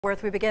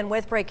We begin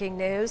with breaking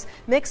news.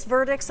 Mixed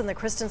verdicts in the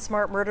Kristin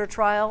Smart murder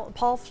trial.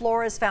 Paul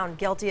Flores found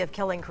guilty of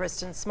killing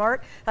Kristin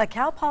Smart, a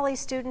Cal Poly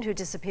student who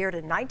disappeared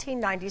in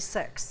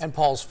 1996. And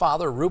Paul's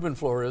father, Ruben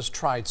Flores,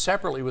 tried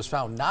separately, was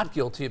found not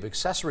guilty of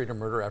accessory to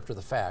murder after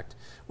the fact.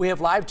 We have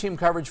live team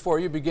coverage for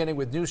you, beginning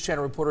with News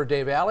Channel reporter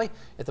Dave Alley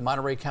at the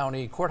Monterey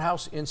County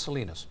Courthouse in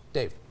Salinas.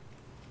 Dave.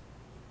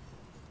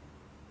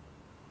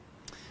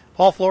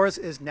 Paul Flores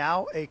is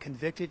now a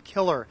convicted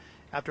killer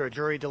after a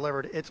jury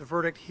delivered its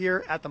verdict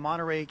here at the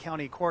Monterey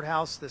County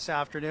Courthouse this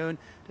afternoon,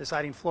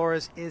 deciding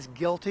Flores is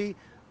guilty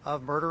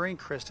of murdering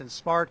Kristin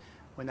Smart.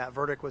 When that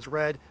verdict was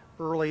read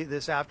early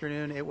this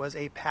afternoon, it was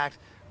a packed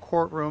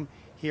courtroom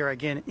here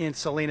again in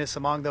Salinas.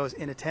 Among those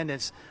in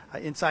attendance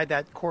inside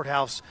that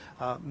courthouse,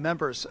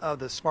 members of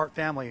the Smart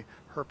family,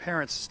 her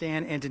parents,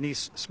 Stan and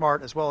Denise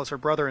Smart, as well as her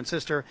brother and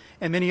sister,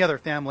 and many other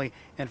family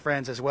and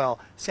friends as well.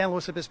 San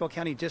Luis Obispo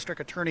County District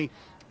Attorney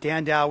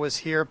Dan Dow was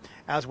here,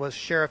 as was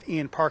Sheriff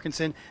Ian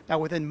Parkinson. Now,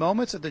 within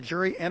moments of the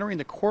jury entering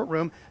the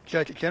courtroom,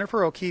 Judge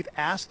Jennifer O'Keefe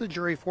asked the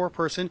jury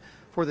foreperson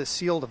for the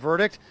sealed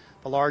verdict.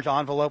 The large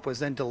envelope was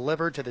then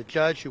delivered to the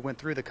judge, who went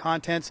through the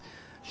contents.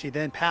 She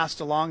then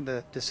passed along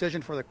the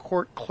decision for the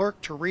court clerk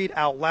to read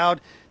out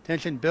loud.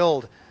 Tension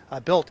built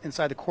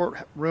inside the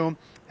courtroom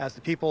as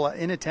the people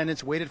in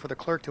attendance waited for the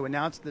clerk to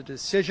announce the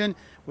decision.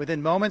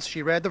 Within moments,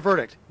 she read the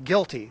verdict: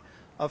 guilty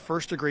of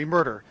first-degree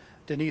murder.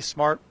 Denise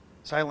Smart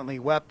silently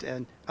wept,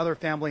 and other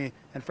family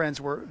and friends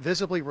were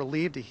visibly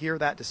relieved to hear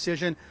that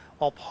decision,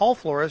 while Paul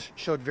Flores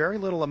showed very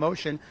little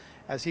emotion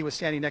as he was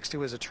standing next to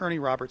his attorney,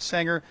 Robert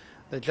Sanger.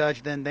 The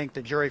judge then thanked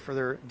the jury for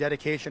their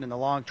dedication in the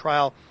long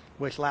trial,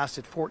 which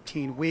lasted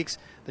 14 weeks.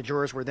 The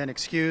jurors were then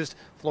excused.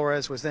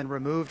 Flores was then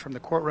removed from the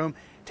courtroom,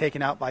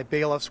 taken out by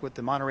bailiffs with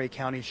the Monterey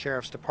County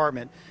Sheriff's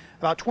Department.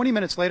 About 20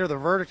 minutes later, the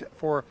verdict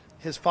for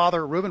his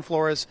father, Ruben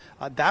Flores,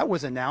 that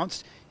was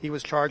announced. He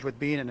was charged with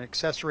being an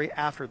accessory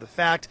after the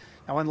fact.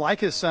 Now, unlike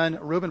his son,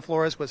 Ruben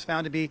Flores was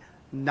found to be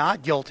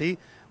not guilty.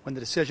 When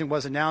the decision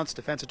was announced,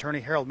 defense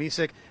attorney Harold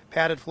Misick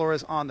patted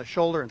Flores on the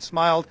shoulder and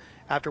smiled.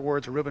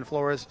 Afterwards, Ruben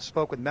Flores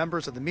spoke with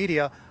members of the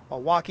media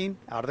while walking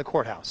out of the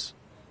courthouse.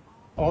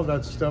 All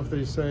that stuff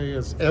they say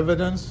is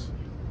evidence.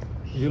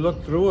 You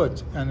look through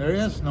it, and there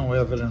is no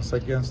evidence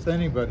against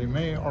anybody,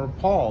 me or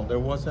Paul. There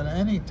wasn't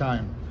any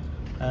time,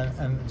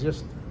 and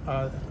just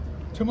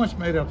too much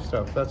made-up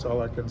stuff. That's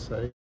all I can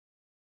say.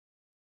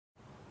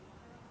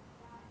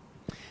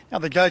 Now,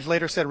 the judge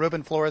later said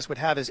Ruben Flores would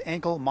have his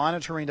ankle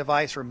monitoring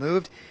device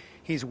removed.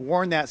 He's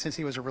worn that since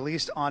he was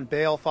released on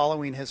bail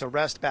following his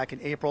arrest back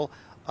in April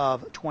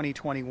of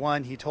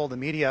 2021. He told the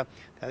media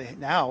that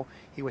now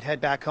he would head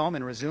back home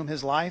and resume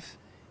his life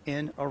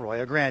in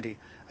Arroyo Grande.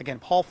 Again,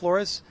 Paul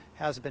Flores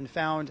has been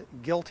found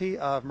guilty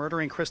of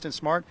murdering Kristin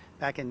Smart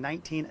back in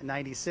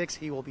 1996.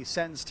 He will be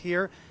sentenced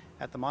here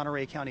at the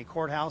Monterey County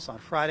Courthouse on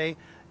Friday,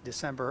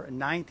 December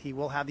 9th. He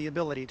will have the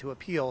ability to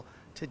appeal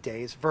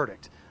today's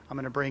verdict. I'm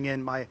going to bring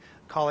in my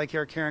colleague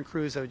here, Karen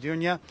Cruz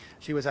Odunya.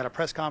 She was at a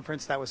press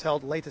conference that was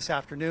held late this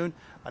afternoon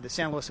at the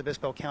San Luis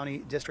Obispo County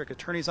District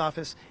Attorney's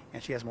Office,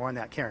 and she has more on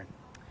that. Karen.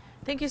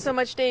 Thank you so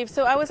much, Dave.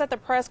 So I was at the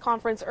press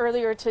conference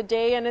earlier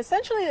today, and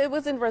essentially it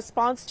was in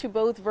response to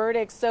both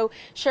verdicts. So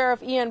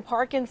Sheriff Ian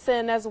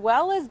Parkinson, as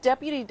well as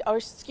Deputy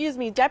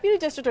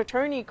District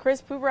Attorney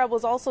Chris Puvarab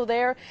was also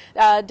there.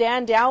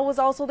 Dan Dow was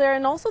also there,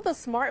 and also the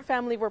Smart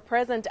family were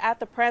present at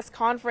the press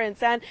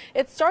conference. And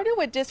it started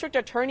with District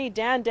Attorney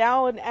Dan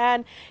Dow,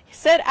 and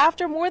said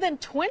after more than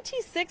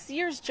 26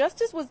 years,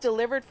 justice was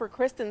delivered for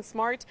Kristin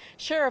Smart.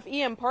 Sheriff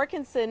Ian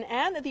Parkinson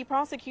and the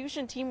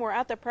prosecution team were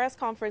at the press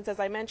conference, as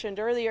I mentioned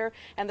earlier.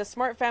 And the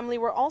Smart family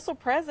were also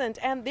present,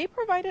 and they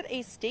provided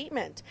a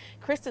statement.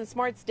 Kristin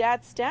Smart's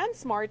dad, Stan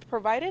Smart,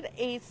 provided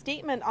a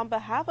statement on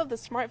behalf of the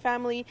Smart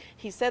family.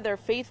 He said their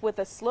faith with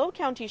the SLO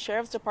County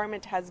Sheriff's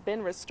Department has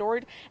been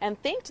restored,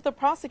 and thanked the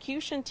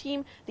prosecution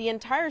team, the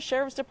entire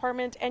Sheriff's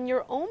Department, and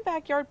your own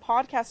backyard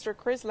podcaster,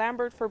 Chris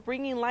Lambert, for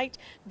bringing light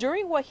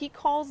during what he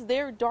calls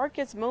their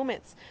darkest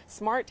moments.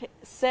 Smart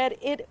said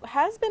it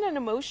has been an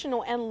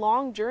emotional and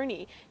long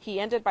journey. He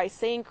ended by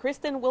saying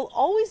Kristin will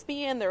always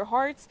be in their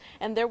hearts,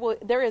 and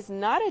there is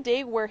not a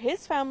day where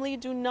his family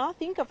do not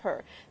think of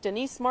her.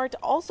 Denise Smart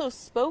also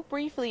spoke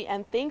briefly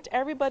and thanked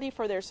everybody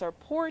for their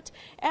support,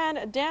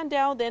 and Dan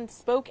Dow then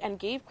spoke and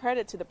gave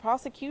credit to the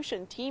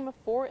prosecution team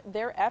for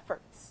their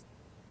efforts.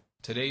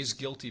 Today's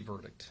guilty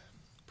verdict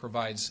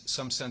provides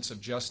some sense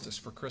of justice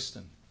for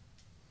Kristin,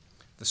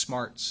 the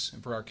Smarts,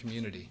 and for our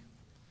community.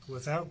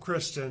 Without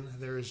Kristin,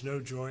 there is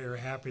no joy or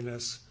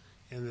happiness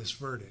in this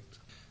verdict.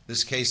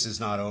 This case is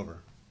not over.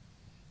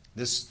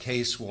 This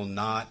case will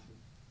not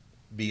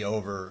be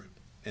over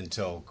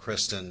until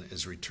Kristin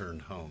is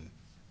returned home.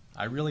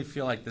 I really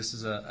feel like this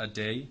is a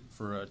day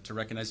to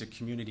recognize a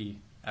community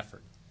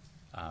effort.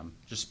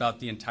 Just about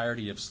the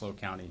entirety of SLO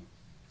County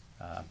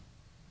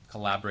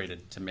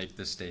collaborated to make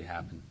this day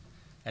happen.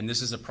 And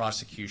this is a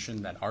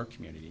prosecution that our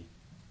community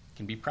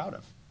can be proud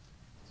of.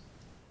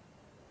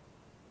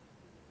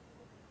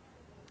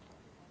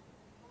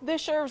 The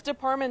sheriff's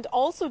department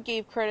also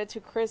gave credit to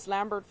Chris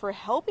Lambert for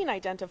helping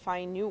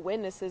identify new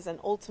witnesses, and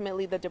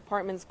ultimately the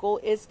department's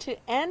goal is to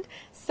end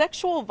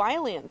sexual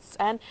violence.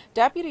 And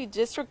Deputy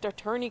District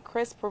Attorney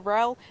Chris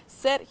Pavel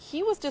said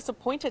he was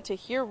disappointed to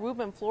hear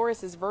Ruben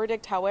Flores'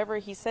 verdict. However,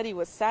 he said he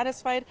was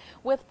satisfied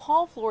with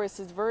Paul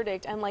Flores'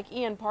 verdict, and like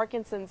Ian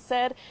Parkinson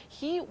said,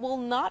 he will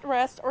not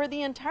rest, or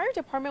the entire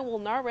department will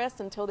not rest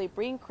until they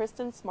bring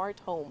Kristin Smart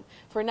home.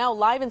 For now,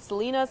 live in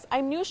Salinas,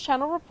 I'm News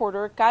Channel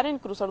reporter Karen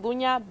Cruz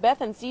Orduña. Beth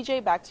and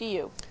CJ, back to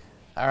you.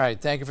 All right,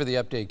 thank you for the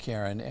update,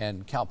 Karen.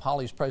 And Cal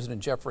Poly's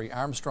President Jeffrey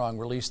Armstrong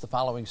released the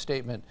following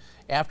statement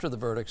after the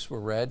verdicts were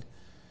read.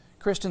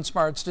 Kristin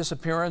Smart's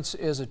disappearance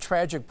is a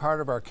tragic part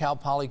of our Cal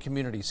Poly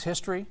community's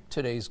history.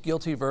 Today's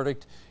guilty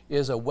verdict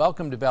is a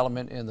welcome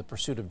development in the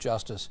pursuit of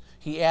justice.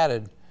 He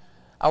added,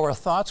 our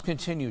thoughts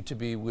continue to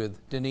be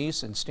with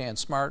Denise and Stan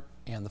Smart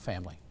and the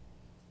family.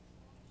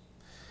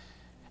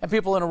 And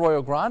people in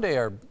Arroyo Grande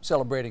are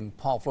celebrating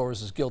Paul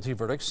Flores' guilty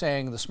verdict,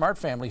 saying the Smart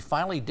family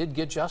finally did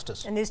get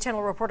justice. And News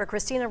Channel reporter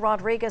Christina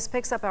Rodriguez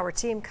picks up our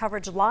team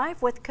coverage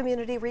live with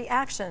community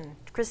reaction.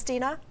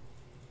 Christina?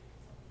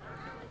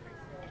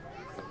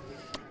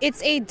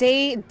 It's a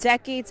day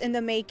decades in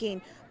the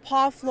making.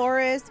 Paul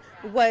Flores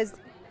was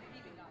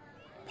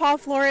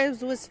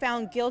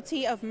found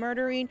guilty of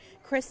murdering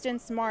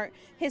Kristin Smart.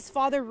 His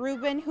father,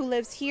 Ruben, who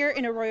lives here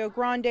in Arroyo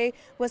Grande,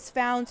 was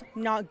found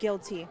not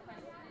guilty.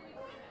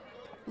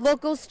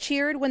 Locals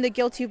cheered when the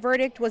guilty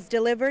verdict was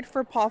delivered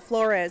for Paul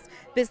Flores.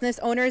 Business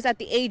owners at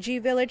the AG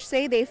Village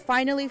say they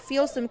finally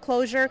feel some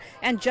closure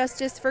and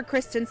justice for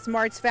Kristin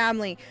Smart's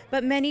family.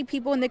 But many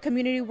people in the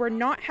community were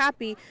not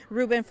happy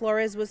Ruben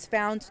Flores was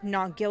found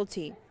not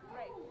guilty.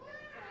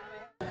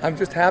 I'm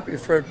just happy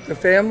for the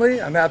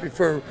family. I'm happy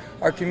for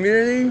our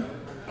community.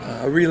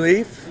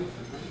 Relief,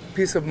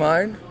 peace of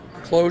mind,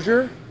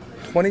 closure.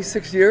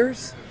 26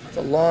 years. It's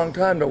a long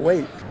time to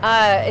wait.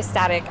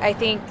 Ecstatic. I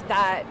think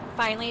that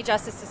finally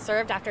justice is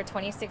served after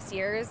 26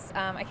 years.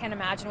 I can't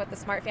imagine what the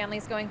Smart family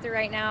is going through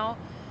right now.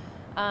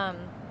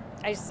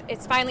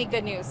 It's finally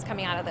good news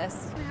coming out of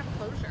this. To have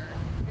closure.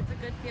 It's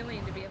a good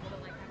feeling to be able to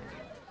have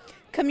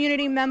it.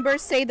 Community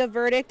members say the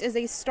verdict is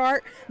a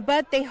start,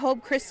 but they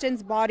hope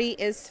Kristin's body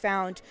is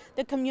found.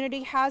 The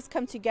community has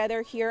come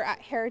together here at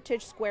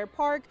Heritage Square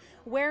Park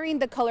wearing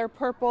the color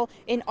purple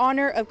in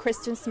honor of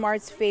Kristin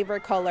Smart's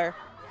favorite color.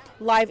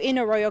 Live in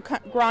Arroyo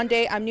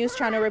Grande, I'm News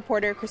Channel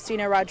reporter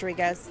Christina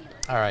Rodriguez.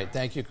 All right,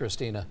 thank you,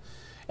 Christina.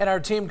 And our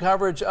team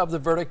coverage of the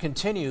verdict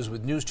continues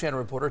with News Channel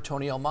reporter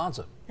Tony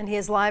Almanza. And he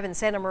is live in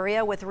Santa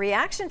Maria with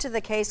reaction to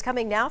the case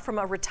coming now from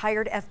a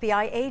retired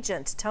FBI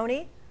agent.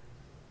 Tony?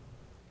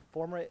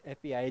 Former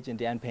FBI agent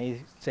Dan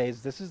Payne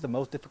says this is the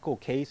most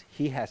difficult case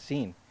he has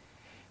seen.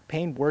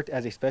 Payne worked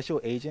as a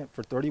special agent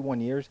for 31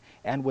 years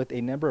and with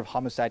a number of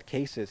homicide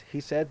cases. He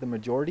said the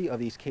majority of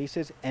these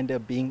cases end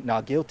up being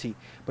not guilty,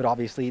 but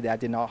obviously that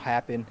did not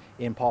happen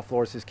in Paul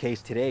Flores'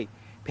 case today.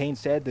 Payne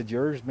said the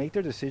jurors make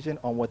their decision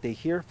on what they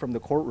hear from the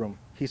courtroom.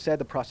 He said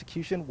the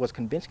prosecution was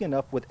convincing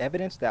enough with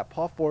evidence that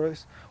Paul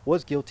Flores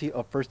was guilty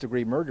of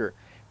first-degree murder.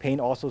 Payne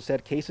also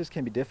said cases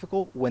can be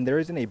difficult when there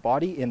isn't a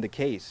body in the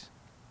case.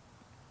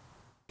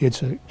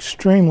 It's an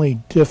extremely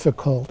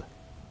difficult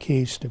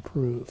case to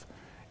prove.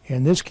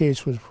 And this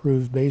case was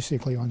proved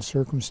basically on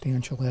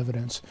circumstantial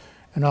evidence.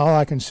 And all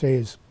I can say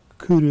is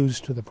kudos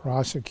to the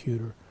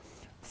prosecutor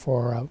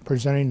for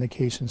presenting the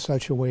case in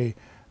such a way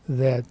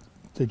that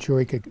the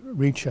jury could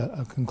reach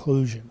a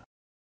conclusion.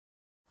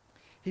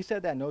 He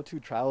said that no two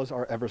trials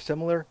are ever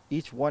similar.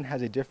 Each one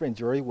has a different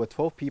jury with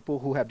 12 people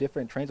who have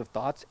different trains of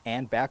thoughts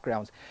and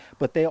backgrounds,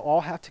 but they all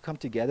have to come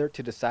together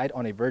to decide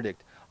on a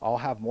verdict. I'll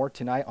have more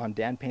tonight on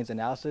Dan Payne's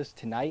analysis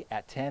tonight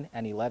at 10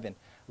 and 11.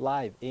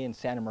 Live in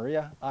Santa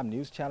Maria, I'm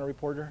News Channel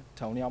reporter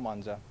Tony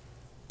Almanza.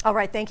 All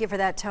right, thank you for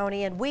that,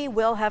 Tony. And we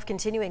will have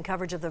continuing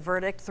coverage of the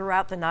verdict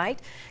throughout the night.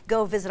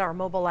 Go visit our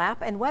mobile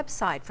app and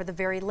website for the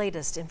very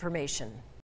latest information.